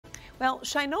Well,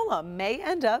 Shinola may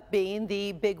end up being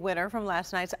the big winner from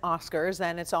last night's Oscars,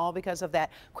 and it's all because of that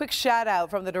quick shout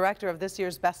out from the director of this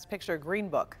year's Best Picture Green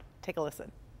Book. Take a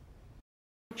listen.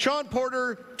 Sean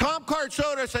Porter, Tom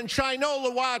Kartsotis, and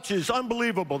Shinola watches.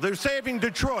 Unbelievable. They're saving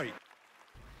Detroit.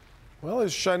 Well,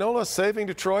 is Shinola saving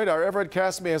Detroit? Our Everett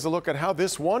Cassidy has a look at how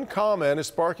this one comment is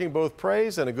sparking both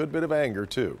praise and a good bit of anger,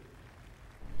 too.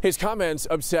 His comments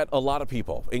upset a lot of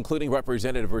people, including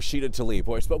Representative Rashida Tlaib,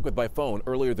 who I spoke with by phone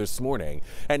earlier this morning.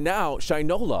 And now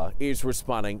Shinola is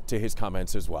responding to his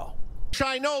comments as well.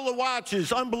 Shinola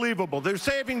watches. Unbelievable. They're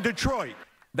saving Detroit.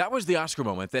 That was the Oscar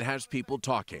moment that has people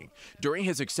talking. During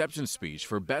his acceptance speech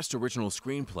for Best Original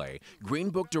Screenplay,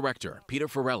 Green Book director Peter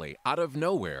Farrelly, out of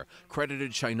nowhere,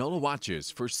 credited Shinola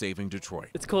Watches for saving Detroit.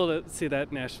 It's cool to see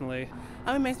that nationally.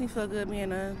 It makes me feel good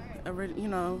being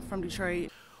from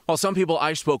Detroit. While some people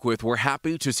I spoke with were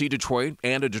happy to see Detroit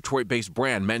and a Detroit-based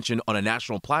brand mentioned on a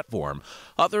national platform,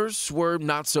 others were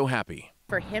not so happy.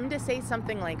 For him to say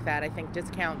something like that, I think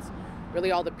discounts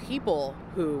really all the people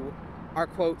who are,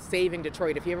 quote, saving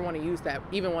Detroit, if you ever want to use that,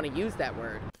 even want to use that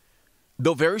word.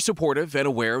 Though very supportive and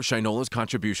aware of Shinola's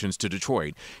contributions to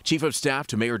Detroit, Chief of Staff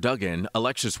to Mayor Duggan,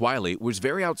 Alexis Wiley, was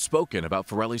very outspoken about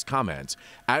Farrelly's comments,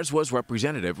 as was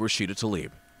Representative Rashida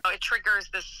Tlaib. It triggers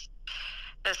this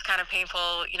kind of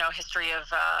painful, history of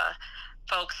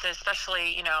folks,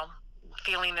 especially,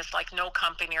 feeling this like no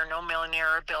company or no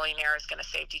millionaire or billionaire is going to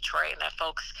save Detroit, and that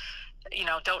folks,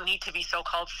 don't need to be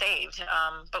so-called saved.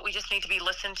 But we just need to be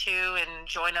listened to and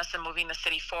join us in moving the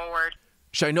city forward.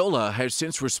 Shinola has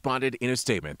since responded in a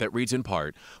statement that reads in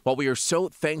part, "While we are so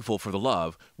thankful for the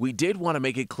love, we did want to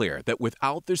make it clear that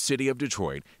without the city of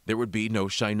Detroit, there would be no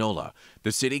Shinola.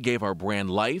 The city gave our brand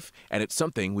life, and it's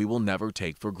something we will never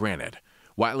take for granted."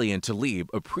 Wiley and Tlaib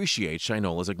appreciate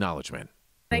Shinola's acknowledgement.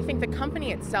 I think the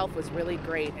company itself was really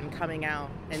great in coming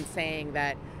out and saying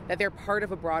that they're part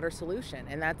of a broader solution,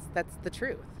 and that's the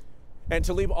truth. And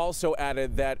Tlaib also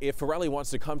added that if Farrelly wants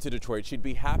to come to Detroit, she'd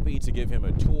be happy to give him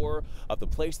a tour of the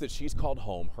place that she's called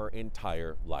home her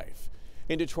entire life.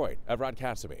 In Detroit, Everett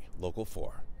Cassidy, Local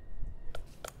 4.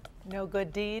 No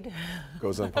good deed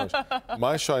goes unpunished.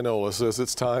 My Shinola says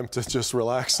it's time to just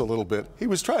relax a little bit. He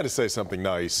was trying to say something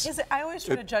nice. I always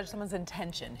try to judge someone's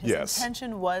intention. His Yes.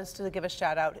 intention was to give a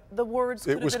shout out. The words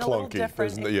could have been a little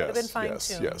different. It could have been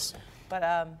fine-tuned. Yes. But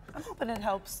I'm hoping it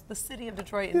helps the city of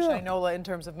Detroit and Shinola in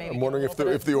terms of maybe. I'm wondering if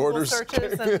the orders came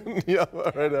in. Yeah,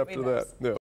 right after that. Yeah.